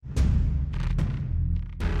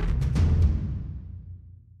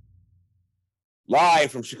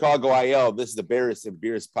Live from Chicago IL, this is the Bears and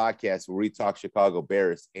Beers podcast where we talk Chicago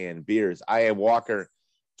Bears and beers. I am Walker.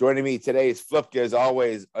 Joining me today is Flipka, as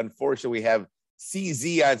always. Unfortunately, we have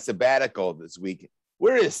CZ on sabbatical this week.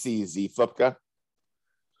 Where is CZ, Flipka?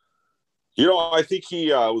 You know, I think he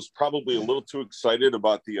was probably a little too excited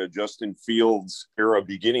about the Justin Fields era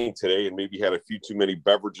beginning today and maybe had a few too many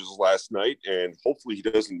beverages last night. And hopefully he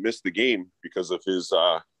doesn't miss the game because of his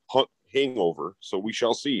hangover. So we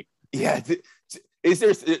shall see. Yeah. Is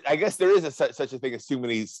there? I guess there is such a thing as too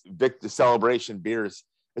many victor celebration beers,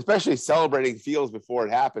 especially celebrating Fields before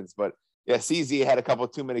it happens. But yeah, CZ had a couple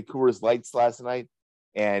too many Coors Lights last night.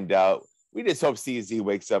 And we just hope CZ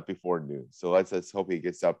wakes up before noon. So let's hope he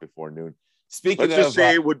gets up before noon. Let's just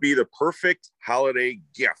say it would be the perfect holiday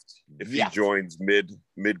gift if he joins mid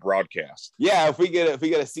broadcast. Yeah, if we get a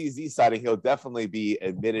CZ sighting, he'll definitely be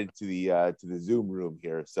admitted to the Zoom room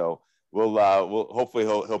here. So we'll hopefully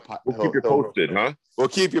he'll keep you posted, huh? We'll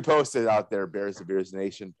keep you posted out there, Bears and Beers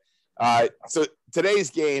Nation. So today's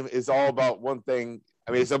game is all about one thing.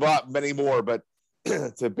 I mean, it's about many more, but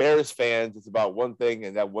to Bears fans, it's about one thing,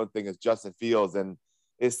 and that one thing is Justin Fields. And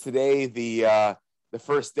is today the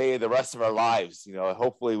first day of the rest of our lives? You know,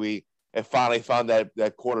 hopefully we have finally found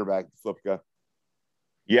that quarterback, Flipka.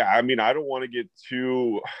 Yeah, I mean, I don't want to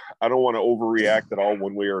overreact at all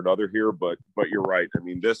one way or another here, but you're right. I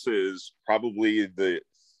mean, this is probably the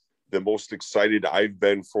most excited I've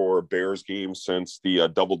been for a Bears game since the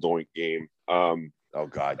double doink game. Oh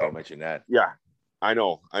God, don't mention that. Yeah, I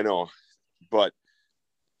know. But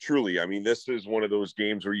truly, I mean, this is one of those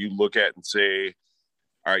games where you look at and say,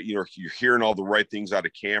 all right, you know, you're hearing all the right things out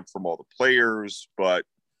of camp from all the players, but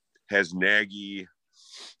has Nagy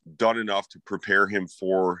done enough to prepare him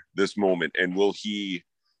for this moment? And will he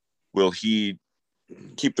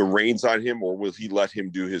keep the reins on him, or will he let him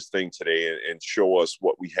do his thing today and show us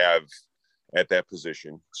what we have at that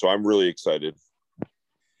position? So I'm really excited.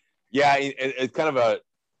 Yeah, it's kind of a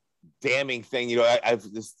damning thing. You know,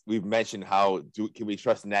 we've mentioned can we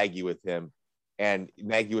trust Nagy with him? And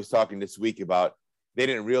Nagy was talking this week about they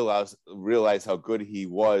didn't realize how good he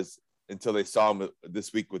was until they saw him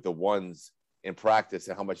this week with the ones in practice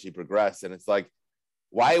and how much he progressed. And it's like,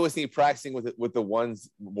 why wasn't he practicing with the ones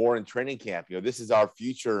more in training camp? You know, this is our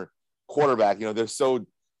future quarterback. You know, they're so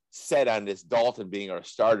set on this Dalton being our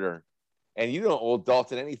starter, and you don't owe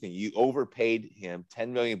Dalton anything. You overpaid him $10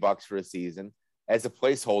 million for a season as a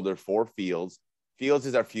placeholder for Fields. Fields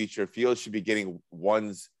is our future. Fields should be getting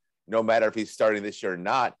ones no matter if he's starting this year or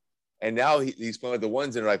not. And now he's playing with the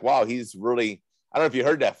ones, and like, wow, he's really – I don't know if you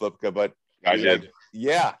heard that, Flipka, but – I did.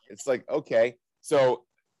 Yeah. It's like, okay. So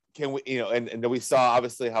can we – you know, and then we saw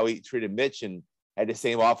obviously how he treated Mitch and had the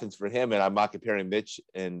same offense for him. And I'm not comparing Mitch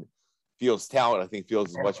and Fields' talent. I think Fields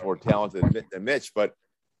is much more talented than Mitch. But,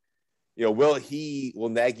 you know, will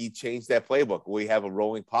Nagy change that playbook? Will he have a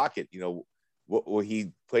rolling pocket? You know, will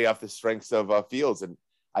he play off the strengths of Fields? And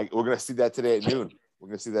we're going to see that today at noon. We're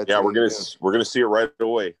going to see that. Yeah, we're going to see it right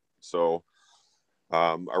away. So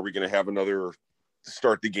are we going to have another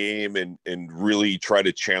start the game and really try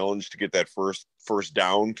to challenge to get that first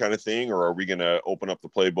down kind of thing? Or are we going to open up the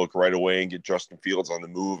playbook right away and get Justin Fields on the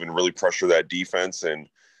move and really pressure that defense and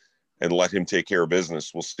let him take care of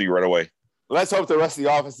business? We'll see right away. Let's hope the rest of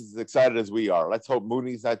the offense is as excited as we are. Let's hope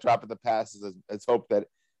Mooney's not dropping the passes. Let's hope that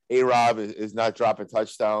A-Rob is not dropping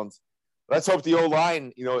touchdowns. Let's hope the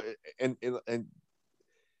O-line, you know, and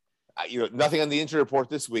you know, nothing on the injury report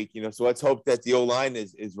this week, you know, so let's hope that the O-line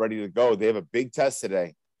is ready to go. They have a big test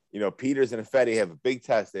today. You know, Peters and Ifedi have a big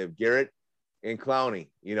test. They have Garrett and Clowney.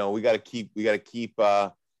 You know, we got to keep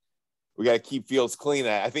Fields clean.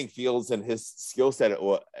 I think Fields and his skill set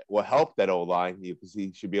will help that O-line because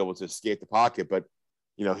he should be able to escape the pocket. But,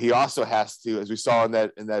 you know, he also has to, as we saw in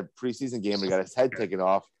that preseason game, he got his head taken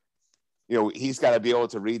off. You know, he's got to be able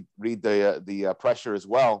to read the pressure as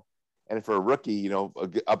well. And for a rookie, you know,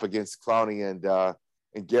 up against Clowney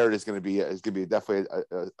and Garrett is going to be definitely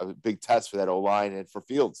a big test for that O-line and for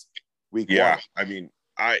Fields week one. I mean,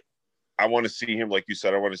 I want to see him, like you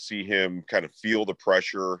said, I want to see him kind of feel the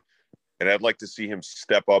pressure, and I'd like to see him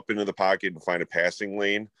step up into the pocket and find a passing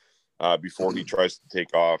lane before he tries to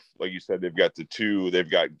take off. Like you said, they've got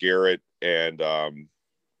they've got Garrett and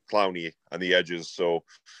Clowney on the edges, so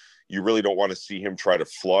you really don't want to see him try to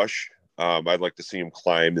flush. I'd like to see him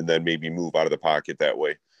climb and then maybe move out of the pocket that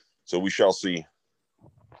way. So we shall see.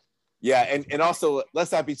 Yeah, and also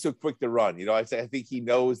let's not be so quick to run. You know, I think he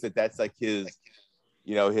knows that's like his,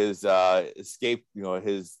 you know, his escape. You know,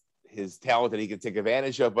 his talent that he can take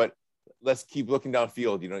advantage of. But let's keep looking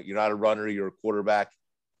downfield. You know, you're not a runner. You're a quarterback.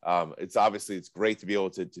 It's great to be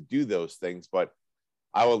able to do those things, but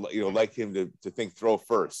I would, like him to think throw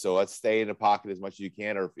first. So let's stay in the pocket as much as you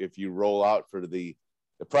can, or if you roll out for the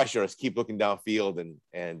pressure, let's keep looking downfield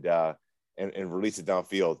and release it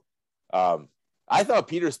downfield. I thought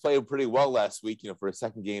Peters played pretty well last week, for a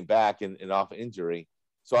second game back and off injury.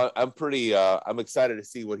 So I'm excited to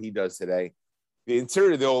see what he does today. The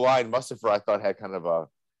interior of the O-line, Mustipher, I thought had kind of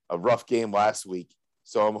a rough game last week.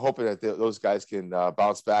 So I'm hoping that those guys can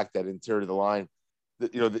bounce back. That interior of the line,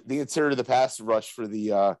 the interior of the pass rush for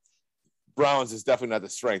the Browns is definitely not the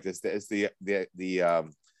strength. It's the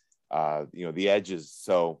edges.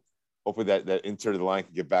 So hopefully that interior of the line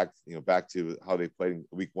can get back to how they played in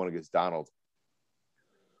week 1 against Donald.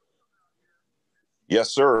 Yes,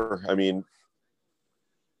 sir. I mean,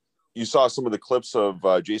 you saw some of the clips of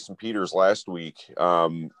Jason Peters last week.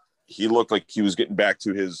 He looked like he was getting back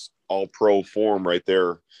to his all-pro form right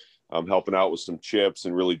there, helping out with some chips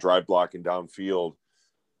and really drive blocking downfield.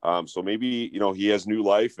 So maybe, he has new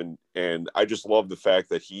life, and I just love the fact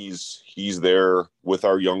that he's there with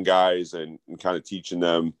our young guys and kind of teaching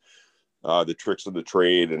them the tricks of the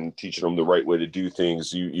trade and teaching them the right way to do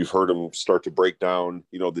things. You've heard him start to break down,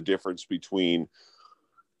 the difference between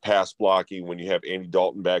pass blocking when you have Andy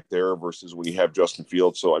Dalton back there versus when you have Justin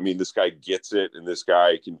Fields. So, I mean, this guy gets it, and this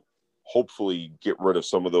guy can hopefully get rid of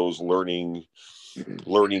some of those learning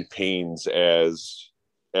pains as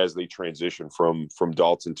they transition from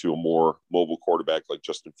Dalton to a more mobile quarterback like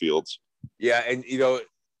Justin Fields. Yeah. And, a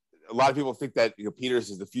lot of people think that, Peters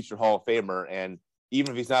is the future Hall of Famer. And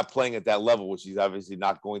even if he's not playing at that level, which he's obviously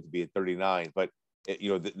not going to be at 39, but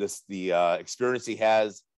the experience he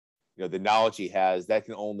has, the knowledge he has, that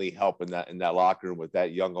can only help in that locker room with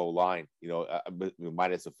that young O-line,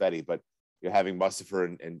 minus Ifedi, but having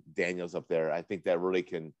Mustipher and Daniels up there, I think that really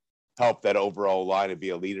can help that overall line and be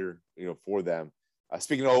a leader, for them.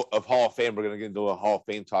 Speaking of Hall of Fame, we're going to get into a Hall of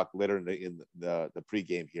Fame talk later in the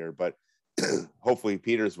pregame here, but hopefully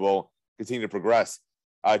Peters will continue to progress.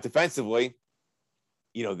 Defensively,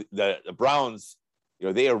 the Browns,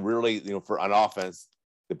 they are really, on offense,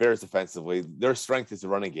 the Bears defensively, their strength is the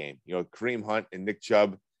running game. Kareem Hunt and Nick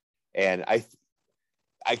Chubb, and I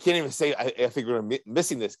can't even say I think we're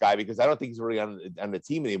missing this guy because I don't think he's really on the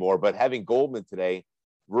team anymore. But having Goldman today,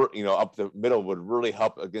 up the middle would really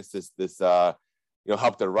help against this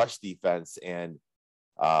help the rush defense. And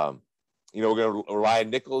we're going to rely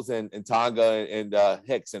on Nichols and Tonga and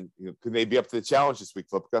Hicks. And could they be up to the challenge this week,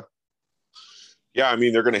 Flipka? Yeah, I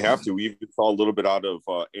mean, they're going to have to. We even saw a little bit out of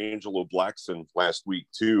Angelo Blackson last week,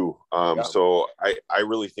 too. So I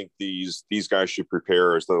really think these guys should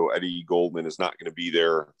prepare as though Eddie Goldman is not going to be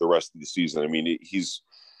there the rest of the season. I mean, he's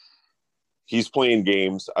playing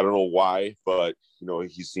games. I don't know why, but,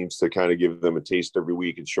 he seems to kind of give them a taste every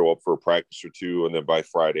week and show up for a practice or two. And then by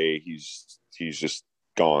Friday, he's just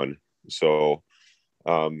gone. So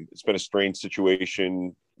it's been a strange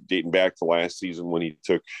situation dating back to last season when he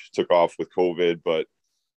took off with COVID, but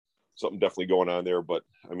something definitely going on there. But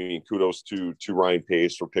I mean, kudos to Ryan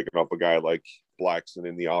Pace for picking up a guy like Blackson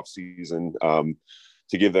in the off season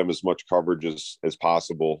to give them as much coverage as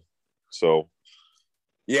possible. So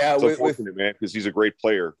yeah, it's unfortunate, man, because he's a great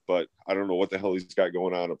player, but I don't know what the hell he's got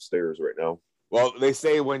going on upstairs right now. Well, they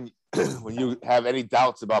say when you have any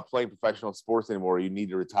doubts about playing professional sports anymore, you need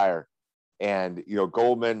to retire. And,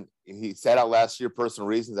 Goldman, he sat out last year, personal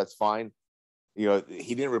reasons, that's fine. He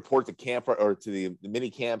didn't report to camp or to the mini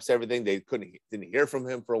camps, everything. They didn't hear from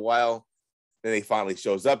him for a while. Then he finally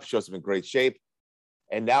shows up in great shape.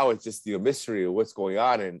 And now it's just, mystery of what's going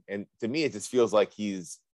on. And to me, it just feels like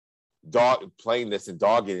he's playing this and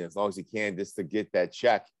dogging it as long as he can just to get that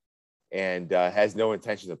check and has no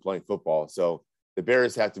intention of playing football. So the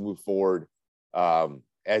Bears have to move forward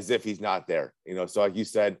as if he's not there. So like you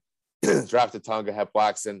said, drafted Tonga, have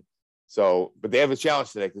Blackson. So, but they have a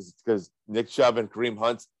challenge today because Nick Chubb and Kareem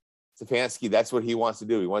Hunt, Stefanski, that's what he wants to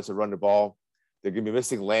do. He wants to run the ball. They're going to be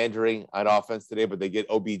missing Landry on offense today, but they get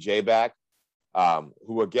OBJ back,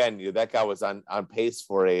 who again, that guy was on pace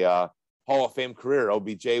for a Hall of Fame career.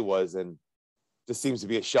 OBJ was, and just seems to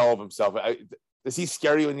be a shell of himself. Does he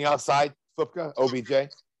scare you on the outside, Flipka, OBJ?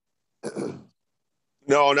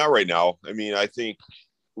 No, not right now. I mean, I think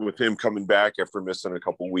with him coming back after missing a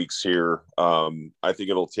couple weeks here, I think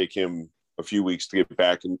it'll take him a few weeks to get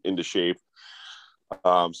back into shape.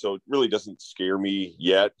 So it really doesn't scare me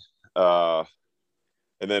yet. And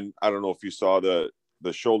then I don't know if you saw the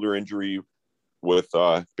shoulder injury with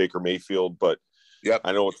Baker Mayfield, but yep.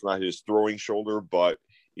 I know it's not his throwing shoulder, but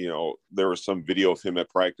there was some video of him at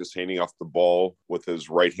practice handing off the ball with his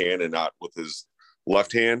right hand and not with his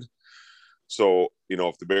left hand. So,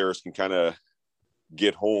 if the Bears can kind of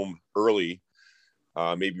get home early,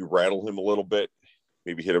 maybe rattle him a little bit,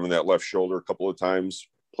 maybe hit him in that left shoulder a couple of times,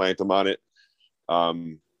 plant him on it.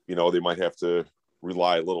 They might have to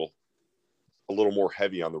rely a little more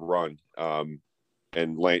heavy on the run.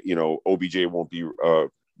 OBJ won't be a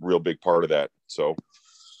real big part of that. So,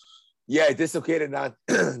 yeah, dislocated not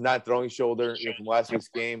throwing shoulder from last week's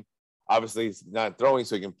game. Obviously, he's not throwing,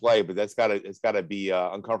 so he can play, but it's gotta be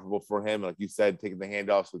uncomfortable for him. Like you said, taking the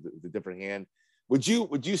handoffs with a different hand. Would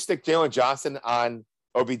you stick Jalen Johnson on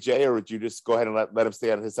OBJ, or would you just go ahead and let him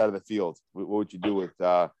stay on his side of the field? What would you do with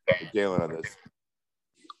Jalen on this?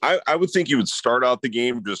 I would think you would start out the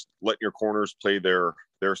game just letting your corners play their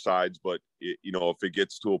sides, but if it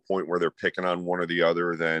gets to a point where they're picking on one or the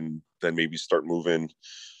other, then maybe start moving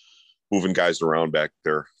guys around back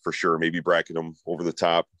there for sure. Maybe bracket them over the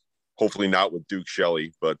top. Hopefully not with Duke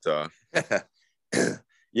Shelley, but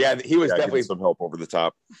yeah, he was definitely some help over the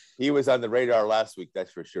top. He was on the radar last week,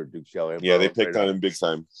 that's for sure. Duke Shelley. Yeah, they picked on him big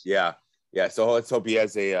time. Yeah. So let's hope he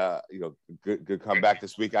has a good comeback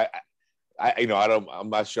this week. I'm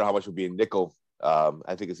not sure how much will be in nickel.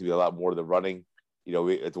 I think it's gonna be a lot more of the running.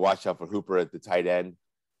 We have to watch out for Hooper at the tight end,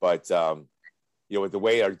 but with the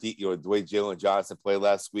way the way Jalen Johnson played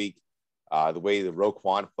last week, the way the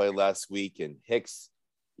Roquan played last week, and Hicks,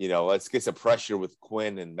 let's get some pressure with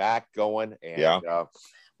Quinn and Mack going, and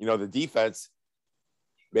the defense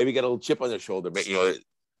maybe get a little chip on their shoulder. But, a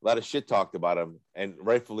lot of shit talked about them, and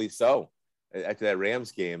rightfully so, after that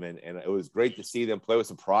Rams game, and it was great to see them play with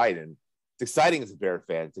some pride. And it's exciting as a Bear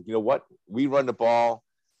fan. It's like, you know what? We run the ball.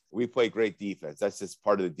 We play great defense. That's just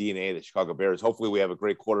part of the DNA of the Chicago Bears. Hopefully we have a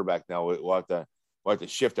great quarterback now. We'll have to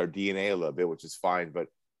shift our DNA a little bit, which is fine. But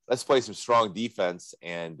let's play some strong defense,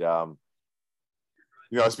 and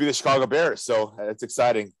let's be the Chicago Bears. So it's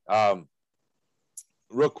exciting.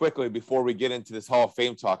 Real quickly before we get into this Hall of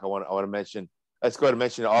Fame talk, I want to mention. Let's go ahead and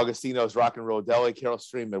mention Augustino's Rock and Roll Deli, Carroll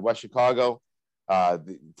Stream in West Chicago.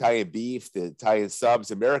 The Italian beef, the Italian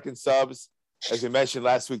subs, American subs. As we mentioned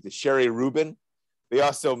last week, the Sherry Reuben. They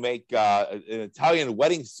also make an Italian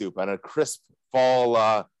wedding soup on a crisp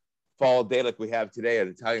fall day like we have today. An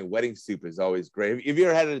Italian wedding soup is always great. Have you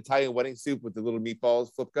ever had an Italian wedding soup with the little meatballs,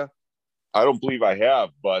 Flipka? I don't believe I have,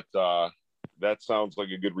 but that sounds like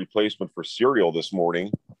a good replacement for cereal this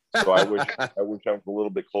morning. So I wish I was a little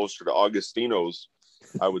bit closer to Augustino's.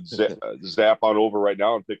 I would zap on over right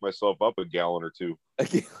now and pick myself up a gallon or two.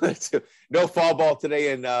 No fall ball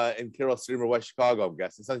today in Carroll Stream or West Chicago, I'm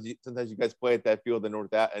guessing. Sometimes you guys play at that field in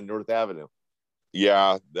North Avenue.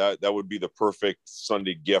 Yeah, that would be the perfect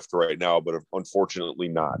Sunday gift right now, but unfortunately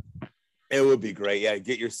not. It would be great. Yeah,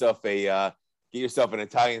 get yourself an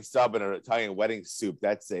Italian sub and an Italian wedding soup.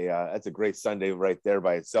 That's a great Sunday right there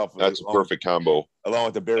by itself. That's a perfect combo. Along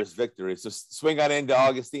with the Bears victory. So swing on into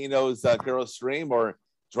Augustino's Carroll Stream, or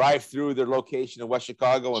drive through their location in West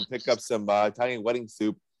Chicago and pick up some Italian wedding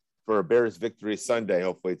soup for a Bears victory Sunday,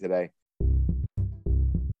 hopefully today.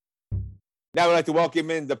 Now we'd like to welcome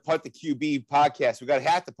in the Punt the QB podcast. We got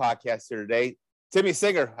half the podcast here today. Timmy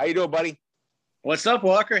Singer, how you doing, buddy? What's up,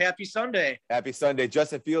 Walker? Happy Sunday. Happy Sunday.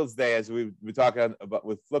 Justin Fields Day, as we've been talking about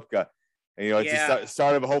with Flipka. And, it's the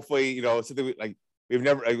start of hopefully, something we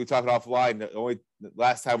talked offline. The only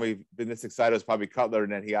last time we've been this excited was probably Cutler,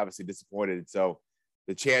 and then he obviously disappointed. So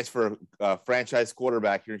the chance for a franchise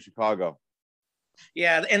quarterback here in Chicago.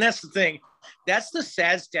 Yeah, and that's the thing. That's the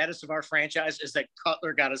sad status of our franchise, is that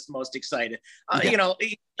Cutler got us the most excited.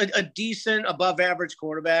 A decent above average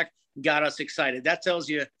quarterback got us excited. That tells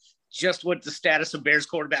you just what the status of Bears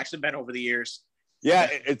quarterbacks have been over the years. Yeah,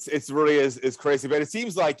 it's really is crazy. But it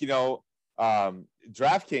seems like,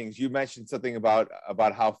 DraftKings, you mentioned something about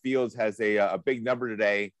how Fields has a big number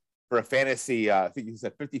today for a fantasy. I think you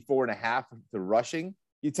said 54.5 to rushing. Can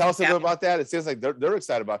you tell us a little about that? It seems like they're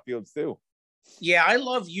excited about Fields too. Yeah, I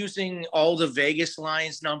love using all the Vegas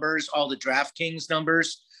lines numbers, all the DraftKings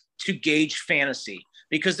numbers to gauge fantasy,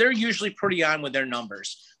 because they're usually pretty on with their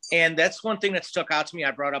numbers. And that's one thing that stuck out to me.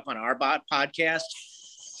 I brought up on our podcast.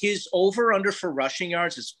 His over-under for rushing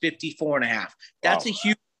yards is 54.5. That's a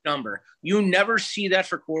huge number. You never see that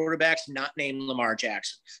for quarterbacks not named Lamar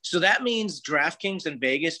Jackson. So that means DraftKings and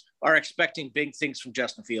Vegas are expecting big things from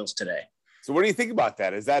Justin Fields today. So what do you think about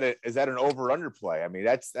that? Is that an over-under play? I mean,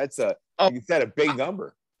 that's a big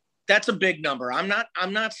number. That's a big number. I'm not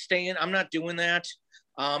doing that.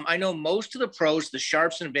 I know most of the pros, the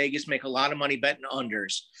sharps in Vegas, make a lot of money betting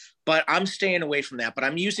unders, but I'm staying away from that. But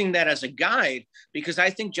I'm using that as a guide, because I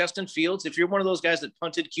think Justin Fields, if you're one of those guys that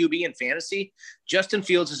punted QB in fantasy, Justin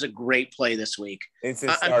Fields is a great play this week.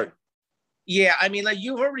 Instant start. Like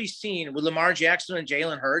you've already seen with Lamar Jackson and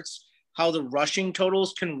Jalen Hurts, how the rushing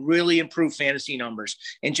totals can really improve fantasy numbers.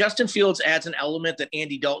 And Justin Fields adds an element that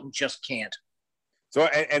Andy Dalton just can't. So,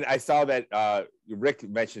 and I saw that Rick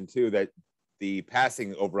mentioned too that the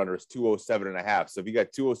passing over under is 207.5. So if you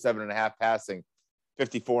got 207.5 passing,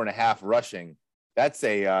 54.5 rushing, that's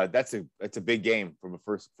a big game from a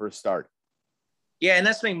first start. Yeah, and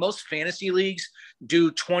that's the thing. Most fantasy leagues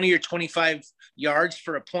do 20 or 25 yards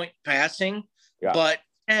for a point passing, but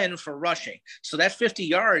 10 for rushing. So that 50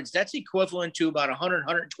 yards, that's equivalent to about 100,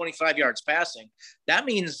 125 yards passing. That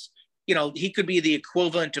means, he could be the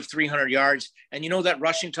equivalent of 300 yards. And that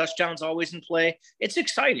rushing touchdown's always in play. It's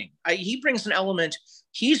exciting. He brings an element.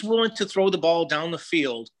 He's willing to throw the ball down the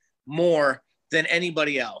field more than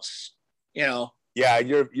anybody else, Yeah,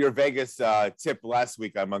 your Vegas tip last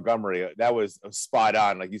week on Montgomery, that was spot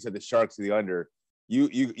on. Like you said, the Sharks are the under.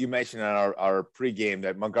 You mentioned on our pregame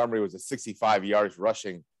that Montgomery was a 65 yards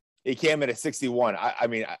rushing. He came in at 61. I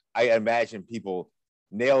mean, I imagine people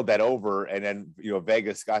nailed that over, and then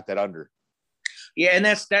Vegas got that under. Yeah, and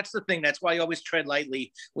that's the thing. That's why you always tread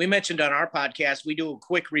lightly. We mentioned on our podcast, we do a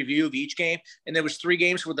quick review of each game, and there was 3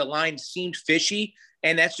 games where the line seemed fishy,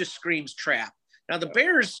 and that just screams trap. Now the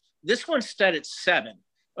Bears, this one's set at 7.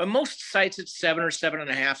 On most sites, it's 7 or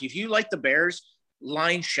 7.5. If you like the Bears,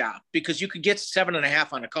 line shop, because you could get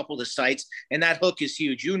 7.5 on a couple of the sites, and that hook is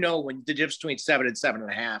huge. When the difference between 7 and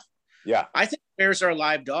 7.5. Yeah, I think the Bears are a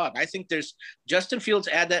live dog. I think there's Justin Fields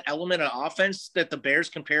add that element of offense that the Bears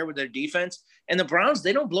compare with their defense, and the Browns,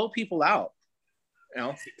 they don't blow people out.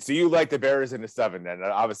 So you like the Bears in the 7, then?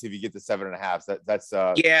 Obviously, if you get the 7.5, that's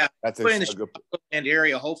a good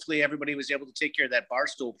area. Hopefully, everybody was able to take care of that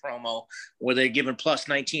Barstool promo where they're giving plus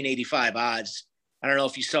 1985 odds. I don't know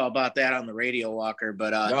if you saw about that on the radio, Walker,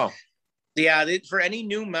 but no. Yeah, for any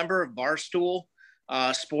new member of Barstool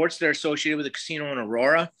Sports that are associated with the casino in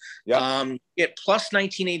Aurora, get plus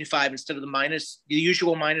 1985 instead of the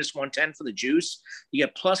usual minus 110 for the juice. You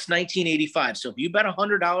get plus 1985. So if you bet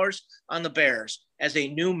 $100 on the Bears as a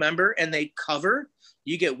new member and they cover,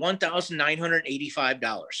 you get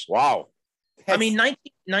 $1,985. Wow. I mean,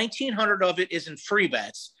 1,900 of it is in free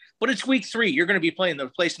bets, but it's week 3. You're going to be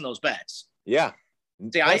placing those bets. Yeah.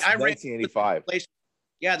 See, I ran 1985.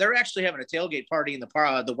 Yeah, they're actually having a tailgate party in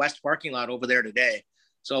the West parking lot over there today.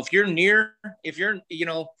 So if you're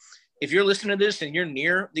listening to this and you're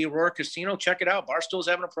near the Aurora Casino, check it out. Barstool's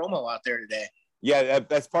having a promo out there today. Yeah,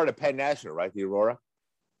 that's part of Penn National, right? The Aurora.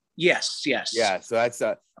 Yes. Yeah, so that's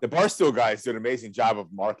the Barstool guys do an amazing job of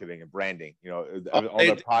marketing and branding. All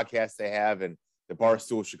the podcasts they have and the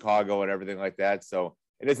Barstool Chicago and everything like that. So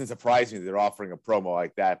it doesn't surprise me they're offering a promo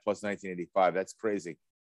like that plus 1985. That's crazy.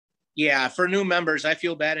 Yeah, for new members, I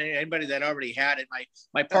feel bad. And anybody that already had it,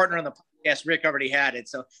 my partner on the podcast, Rick, already had it.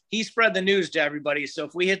 So he spread the news to everybody. So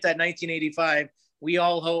if we hit that 1985, we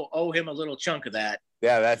all owe him a little chunk of that.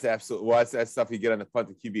 Yeah, that's absolutely. Well, that's stuff you get on the Punt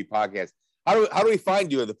to QB podcast. How do we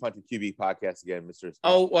find you on the Punt to QB podcast again, Mr.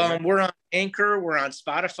 We're on Anchor. We're on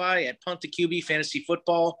Spotify at Punt to QB Fantasy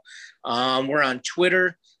Football. We're on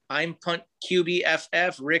Twitter. I'm Punt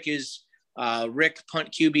QBFF. Rick is Rick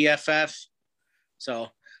Punt QBFF. So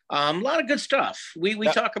a lot of good stuff. We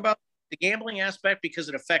talk about the gambling aspect because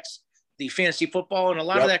it affects the fantasy football, and a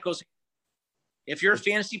lot of that goes. If you're a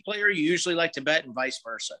fantasy player, you usually like to bet and vice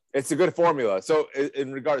versa. It's a good formula. So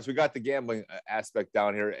in regards, we got the gambling aspect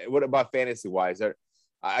down here. What about fantasy wise?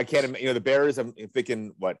 I can't, the Bears, I'm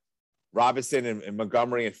thinking what, Robinson and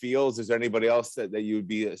Montgomery and Fields. Is there anybody else that you would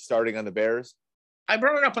be starting on the Bears? I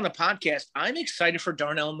brought it up on the podcast. I'm excited for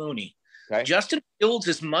Darnell Mooney. Okay. Justin Fields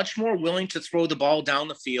is much more willing to throw the ball down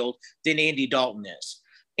the field than Andy Dalton is.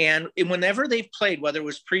 And whenever they've played, whether it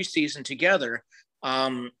was preseason together,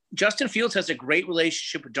 Justin Fields has a great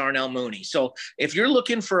relationship with Darnell Mooney. So if you're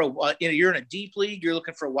looking for you're in a deep league, you're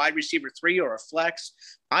looking for a wide receiver 3 or a flex,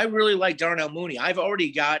 I really like Darnell Mooney. I've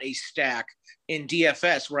already got a stack in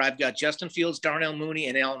DFS where I've got Justin Fields, Darnell Mooney,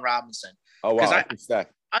 and Allen Robinson. Oh, wow.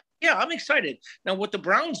 I'm excited. Now, what the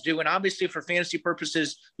Browns do, and obviously for fantasy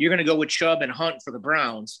purposes, you're going to go with Chubb and Hunt for the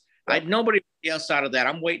Browns. Yeah. I have nobody else out of that.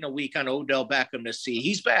 I'm waiting a week on Odell Beckham to see.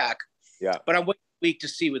 He's back. Yeah. But I'm waiting a week to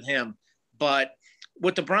see with him. But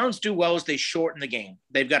what the Browns do well is they shorten the game.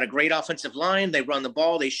 They've got a great offensive line. They run the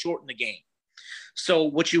ball. They shorten the game. So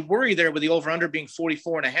what you worry there with the over-under being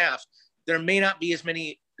 44.5, there may not be as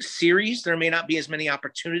many series. There may not be as many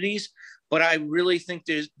opportunities. But I really think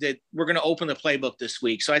that we're going to open the playbook this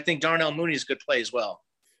week. So I think Darnell Mooney is a good play as well.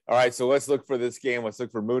 All right, so let's look for this game. Let's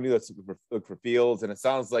look for Mooney. Let's look for Fields. And it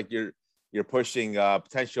sounds like you're pushing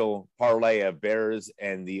potential parlay of Bears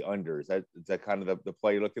and the unders. Is that kind of the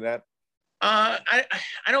play you're looking at? I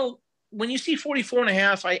don't when you see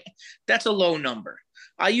 44.5, that's a low number.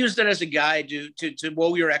 I use that as a guide to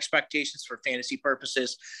lower your expectations for fantasy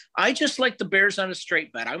purposes. I just like the Bears on a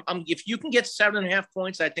straight bet. If you can get 7.5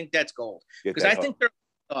 points, I think that's gold, because I think they're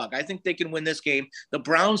a dog. I think they can win this game. The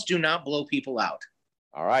Browns do not blow people out.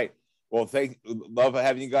 All right. Well, love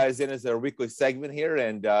having you guys in as our weekly segment here,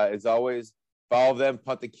 and as always, follow them,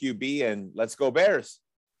 punt the QB, and let's go Bears.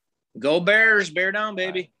 Go Bears, bear down,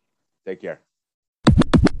 baby. Right. Take care.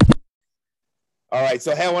 All right,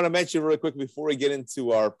 so hey, I want to mention really quick before we get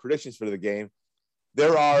into our predictions for the game.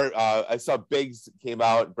 There are, I saw Biggs came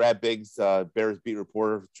out, Brad Biggs, Bears beat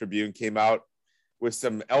reporter, Tribune, came out with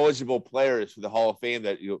some eligible players for the Hall of Fame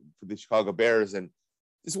for the Chicago Bears, and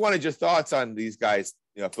just wanted your thoughts on these guys.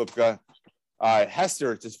 Flipka,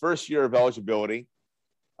 Hester, it's his first year of eligibility.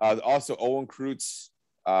 Also, Owen Kreutz,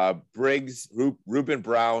 Briggs, Reuben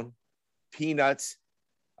Brown, Peanuts,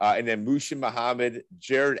 and then Mushin Muhammad,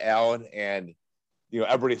 Jared Allen, and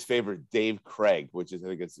everybody's favorite Dave Craig, which is, I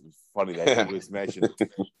think it's funny that he was mentioned.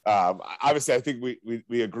 Obviously, I think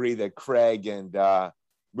we agree that Craig and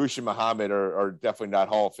Mushin Muhammad are definitely not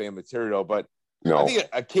Hall of Fame material, but no. I think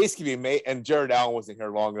a case can be made, and Jared Allen wasn't here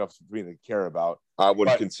long enough for me to care about. I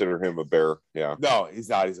wouldn't consider him a Bear. Yeah. No, he's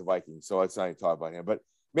not. He's a Viking, so let's not even talk about him. But,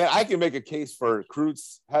 man, I can make a case for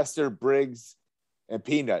Kreutz, Hester, Briggs, and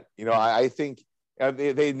Peanut. I think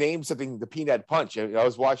they named something the Peanut Punch. I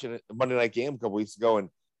was watching a Monday Night Game a couple weeks ago, and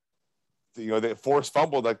they forced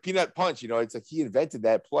fumbled like Peanut Punch. It's like he invented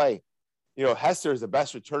that play. Hester is the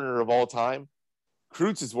best returner of all time.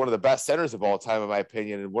 Kreutz is one of the best centers of all time, in my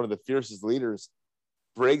opinion, and one of the fiercest leaders.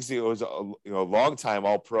 Briggs, was a long time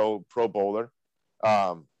All Pro bowler.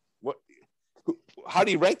 How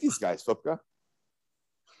do you rank these guys, Flipka?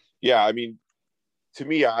 Yeah, I mean, to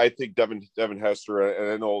me, I think Devin Hester,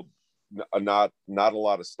 and I know not a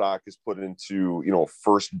lot of stock is put into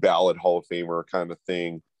first ballot Hall of Famer kind of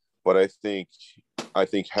thing, but I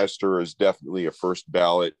think Hester is definitely a first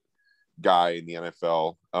ballot guy in the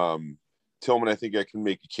NFL. Tillman, I think I can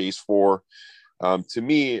make a case for. To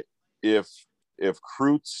me, if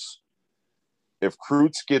Kreutz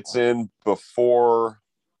gets in before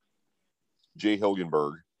Jay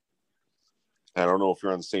Hilgenberg, I don't know if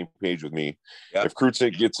you're on the same page with me. Yep. If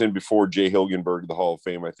Kreutz gets in before Jay Hilgenberg, the Hall of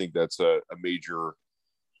Fame, I think that's a major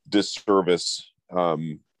disservice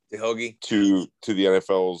to the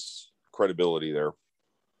NFL's credibility there.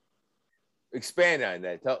 Expand on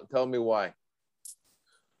that. Tell me why.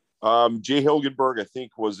 Jay Hilgenberg, I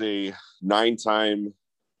think, was a 9-time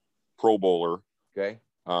Pro Bowler. Okay.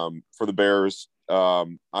 For the Bears.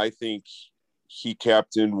 I think he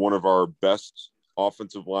captained one of our best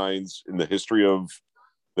offensive lines in the history of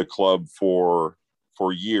the club for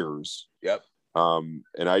years. Yep. And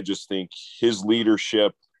I just think his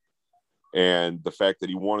leadership and the fact that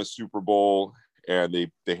he won a Super Bowl and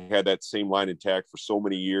they had that same line intact for so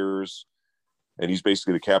many years, and he's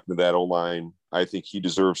basically the captain of that O-line. I think he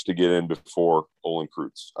deserves to get in before Olin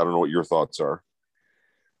Kreutz. I don't know what your thoughts are.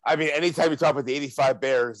 I mean, anytime you talk about the 85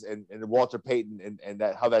 Bears and Walter Payton and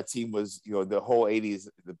that how that team was, the whole 80s,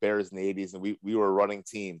 the Bears in the 80s, and we were a running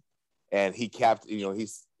team, and he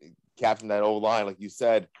he's captained that O-line, like you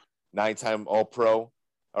said, 9-time All-Pro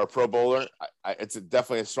or Pro Bowler. It's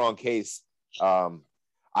definitely a strong case.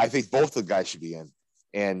 I think both the guys should be in.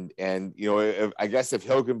 And I guess if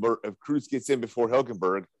Kreutz gets in before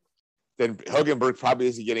Hilgenberg, then Hilgenberg probably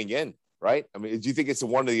isn't getting in, right? I mean, do you think it's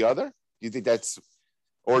one or the other? Do you think that's,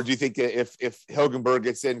 or do you think that if Hilgenberg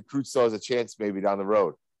gets in, Kreutz still has a chance maybe down the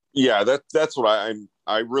road? Yeah, that's what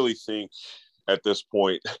I really think at this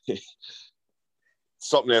point.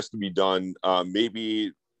 Something has to be done.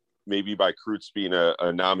 Maybe by Kreutz being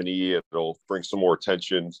a nominee, it'll bring some more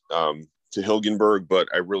attention to Hilgenberg. But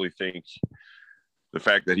I really think the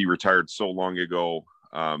fact that he retired so long ago,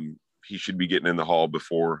 he should be getting in the Hall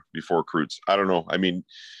before Kreutz. I don't know. I mean,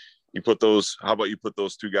 how about you put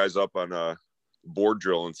those two guys up on a board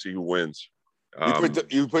drill and see who wins?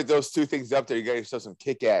 You put those two things up there, you got yourself some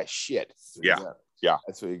kick-ass shit. Yeah.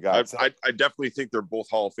 That's what you got. I definitely think they're both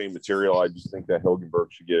Hall of Fame material. I just think that Hilgenberg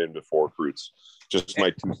should get in before Kreutz. Just my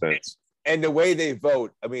 2 cents. And the way they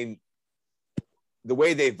vote, I think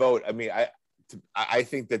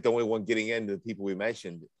that the only one getting in, the people we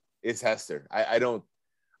mentioned, is Hester. I don't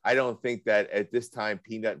think that at this time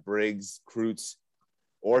Peanut, Briggs, Kreutz,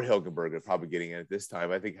 or Hilgenberg are probably getting in at this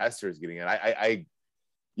time. I think Hester is getting in.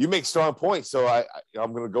 You make strong points, so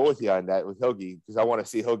I'm going to go with you on that with Hilge, because I want to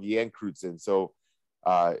see Hilge and Kreutz in. So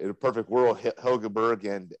in a perfect world, Hilgenberg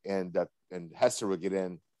and Hester will get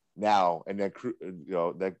in now, and then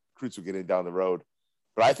that Kreutz will get in down the road.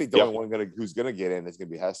 But I think the only one who's going to get in is going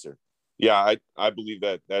to be Hester. Yeah, I believe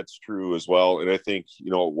that that's true as well. And I think,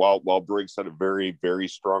 while Briggs had a very, very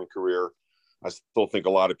strong career, I still think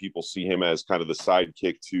a lot of people see him as kind of the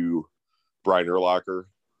sidekick to Brian Urlacher.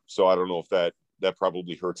 So I don't know if that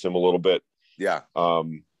probably hurts him a little bit. Yeah.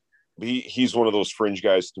 He's one of those fringe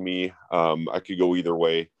guys to me. I could go either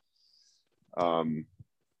way.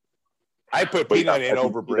 I put Peanut in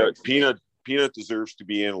over Briggs. Peanut deserves to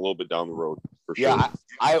be in a little bit down the road for sure. Yeah,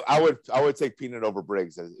 I would take Peanut over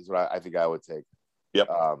Briggs is what I think I would take. Yep.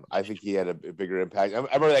 I think he had a bigger impact. I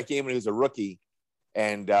remember that game when he was a rookie,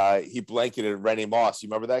 and he blanketed Randy Moss. You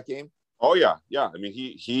remember that game? Oh yeah. I mean,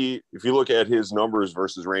 he if you look at his numbers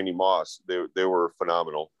versus Randy Moss, they were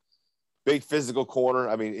phenomenal. Big physical corner.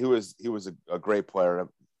 I mean, he was a great player.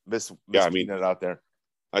 Miss Peanut out there.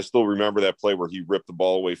 I still remember that play where he ripped the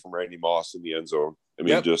ball away from Randy Moss in the end zone. I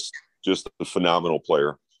mean, just a phenomenal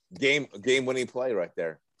player. Game winning play right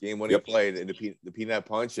there. Game winning play in the Peanut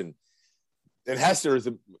punch. And Hester is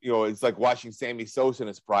it's like watching Sammy Sosa in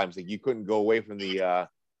his prime. It's like you couldn't go away from the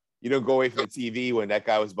you don't go away from the TV when that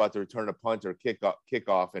guy was about to return a punt or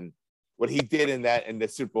kickoff. And what he did in the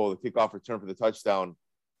Super Bowl, the kickoff return for the touchdown,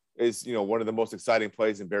 is one of the most exciting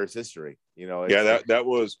plays in Bears history. That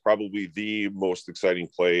was probably the most exciting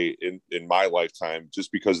play in my lifetime,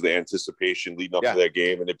 just because of the anticipation leading up to that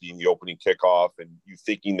game and it being the opening kickoff and you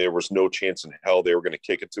thinking there was no chance in hell they were going to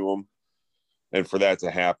kick it to him. And for that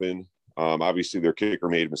to happen, obviously their kicker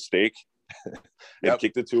made a mistake and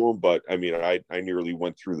kicked it to him. But I mean, I nearly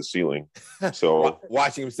went through the ceiling. So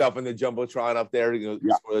watching himself in the Jumbotron up there,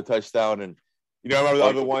 for the touchdown. And I remember the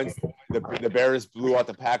other ones. The Bears blew out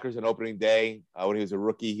the Packers on opening day when he was a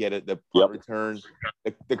rookie. He had the punt return.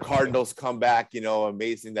 The Cardinals come back.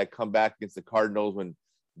 Amazing that comeback against the Cardinals when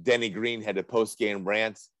Denny Green had the post game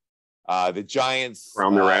rant. The Giants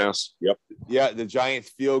around their ass. Yep. Yeah, the Giants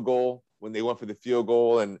field goal when they went for the field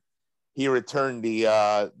goal and he returned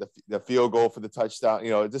the field goal for the touchdown.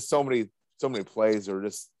 Just so many plays are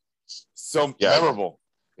just so memorable.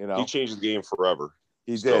 He changed the game forever.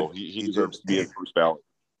 He did. So he deserves to be in first ballot.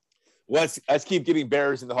 Let's keep getting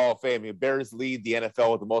Bears in the Hall of Fame. Bears lead the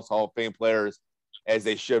NFL with the most Hall of Fame players, as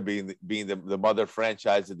they should be, being the mother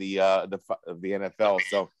franchise of the NFL.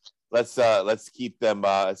 So let's keep them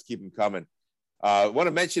coming. I want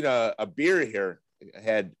to mention a beer here. I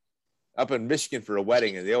had up in Michigan for a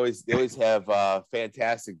wedding, and they always have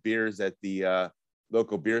fantastic beers at the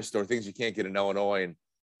local beer store. Things you can't get in Illinois, and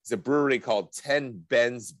it's a brewery called 10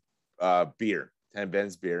 Ben's Beer. 10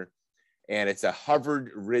 Ben's Beer, and it's a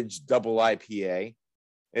Harvard Ridge double IPA.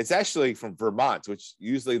 It's actually from Vermont, which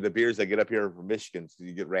usually the beers I get up here are from Michigan, so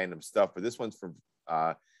you get random stuff. But this one's from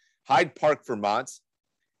Hyde Park, Vermont,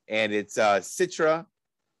 and it's Citra,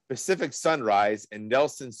 Pacific Sunrise, and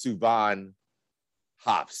Nelson Sauvin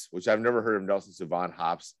hops, which I've never heard of Nelson Sauvin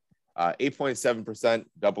hops. 8.7%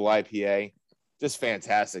 double IPA, just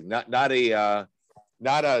fantastic. Not a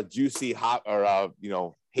juicy hop or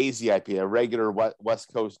hazy IPA, a regular West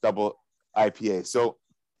Coast double IPA. So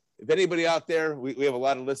if anybody out there, we have a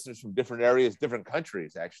lot of listeners from different areas, different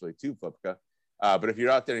countries actually too, Flipka. But if you're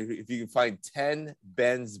out there, if you can find 10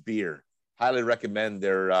 Ben's Beer, highly recommend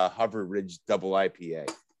their Harvard Ridge double IPA.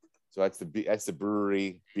 So that's the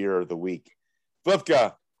brewery beer of the week.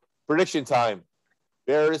 Flipka, prediction time.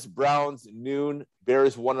 Bears, Browns, noon.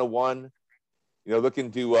 Bears 101. Looking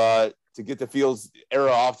to get the Fields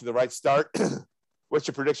era off to the right start. What's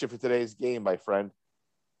your prediction for today's game, my friend?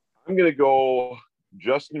 I'm going to go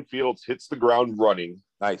Justin Fields hits the ground running.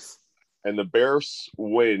 Nice. And the Bears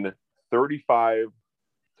win 35-24.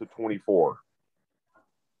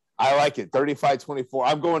 I like it. 35-24.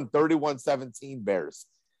 I'm going 31-17 Bears.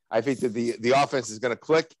 I think that the offense is going to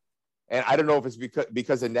click. And I don't know if it's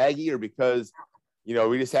because of Nagy or because,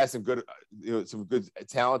 we just had some good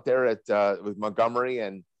talent there with Montgomery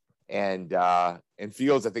and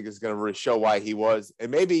Fields. I think is going to really show why he was,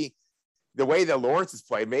 and maybe the way that Lawrence has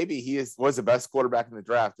played, maybe he was the best quarterback in the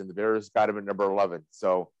draft, and the Bears got him at number 11.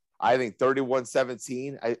 So I think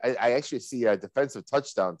 31-17. I actually see a defensive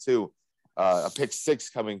touchdown too, a pick six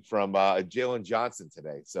coming from Jalen Johnson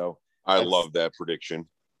today. So I love that prediction.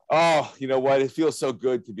 Oh, you know what? It feels so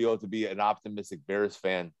good to be able to be an optimistic Bears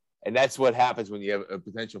fan, and that's what happens when you have a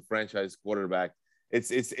potential franchise quarterback.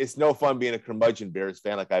 It's no fun being a curmudgeon Bears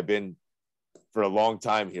fan like I've been for a long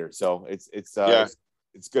time here. So it's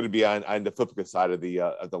good to be on the Flipka side of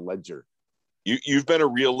the ledger. You've been a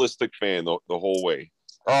realistic fan the whole way.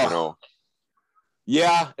 Oh,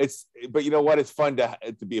 yeah. But you know what? It's fun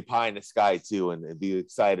to be a pie in the sky too, and be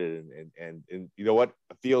excited and you know what?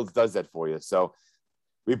 Fields does that for you. So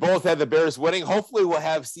we both had the Bears winning. Hopefully we'll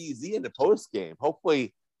have CZ in the post game.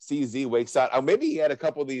 Hopefully CZ wakes up. Or maybe he had a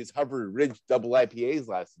couple of these Harvard Ridge double IPAs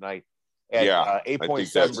last night at Yeah,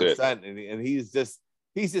 8.7%. And he's just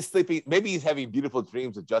sleeping. Maybe he's having beautiful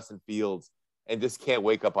dreams of Justin Fields and just can't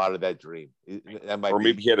wake up out of that dream. Or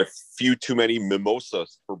maybe he had a few too many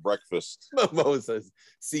mimosas for breakfast. Mimosas.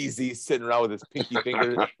 CZ sitting around with his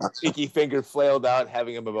pinky finger flailed out,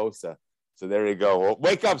 having a mimosa. So there you go. Well,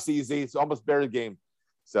 wake up, CZ. It's almost Bears game.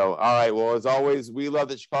 So, all right. Well, as always, we love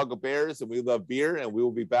the Chicago Bears and we love beer, and we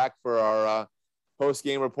will be back for our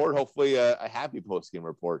post-game report. Hopefully a happy post-game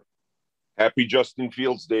report. Happy Justin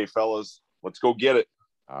Fields Day, fellas. Let's go get it.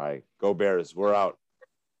 All right. Go Bears. We're out.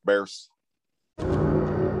 Bears.